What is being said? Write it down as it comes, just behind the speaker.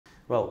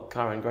Well,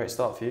 Karen, great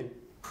start for you.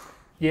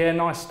 Yeah,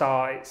 nice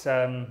start.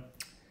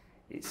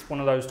 It's one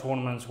of those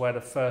tournaments where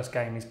the first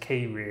game is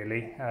key,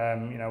 really.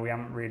 You know, we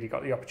haven't really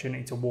got the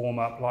opportunity to warm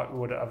up like we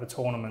would at other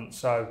tournaments,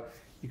 so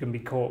you can be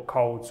caught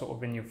cold sort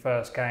of in your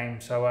first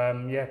game. So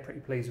yeah,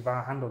 pretty pleased with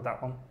how I handled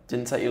that one.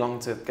 Didn't take you long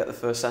to get the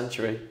first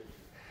century.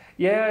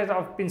 Yeah,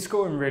 I've been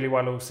scoring really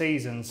well all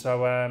season,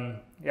 so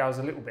yeah, I was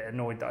a little bit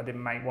annoyed that I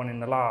didn't make one in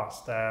the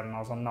last. I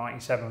was on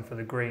 97 for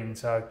the green,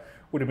 so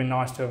would have been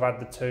nice to have had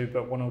the two,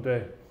 but one will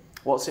do.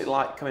 What's it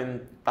like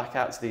coming back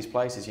out to these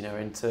places, you know,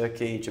 in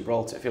Turkey,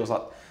 Gibraltar? It feels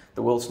like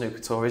the World Snooker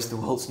Tour is the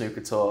World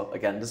Snooker Tour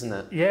again, doesn't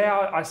it?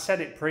 Yeah, I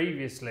said it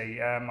previously.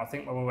 I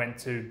think when we went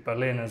to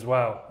Berlin as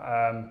well,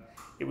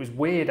 it was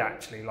weird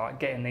actually, like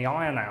getting the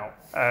iron out,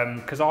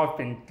 because I've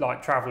been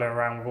like travelling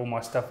around with all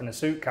my stuff in a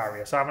suit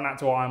carrier, so I haven't had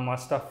to iron my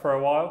stuff for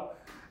a while.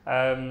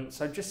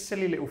 So just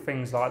silly little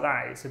things like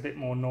that. It's a bit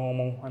more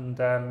normal, and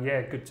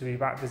yeah, good to be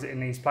back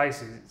visiting these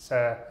places. It's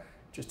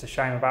just a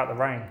shame about the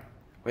rain.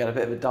 We had a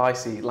bit of a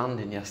dicey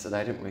landing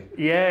yesterday, didn't we?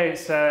 Yeah,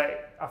 it's.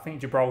 I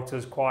think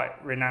Gibraltar's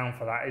quite renowned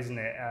for that, isn't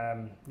it?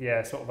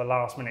 Yeah, sort of a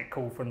last-minute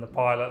call from the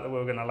pilot that we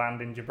were going to land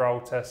in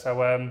Gibraltar,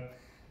 so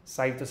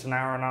saved us an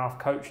hour-and-a-half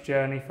coach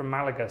journey from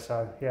Malaga.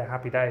 So yeah,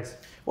 happy days.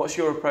 What's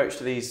your approach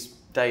to these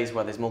days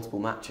where there's multiple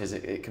matches?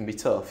 It can be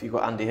tough. You've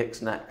got Andy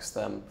Hicks next.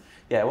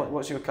 Yeah,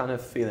 what's your kind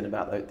of feeling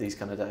about these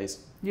kind of days?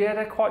 Yeah,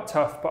 they're quite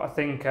tough, but I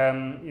think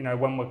you know,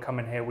 when we're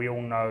coming here, we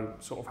all know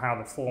sort of how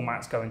the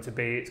format's going to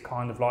be. It's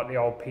kind of like the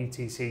old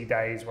PTC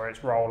days where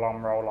it's roll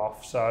on, roll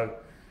off. So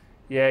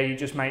yeah, you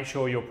just make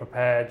sure you're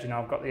prepared. You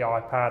know, I've got the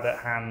iPad at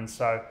hand,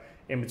 so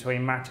in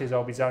between matches,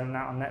 I'll be zoning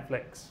out on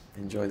Netflix.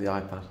 Enjoy the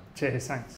iPad. Cheers, thanks.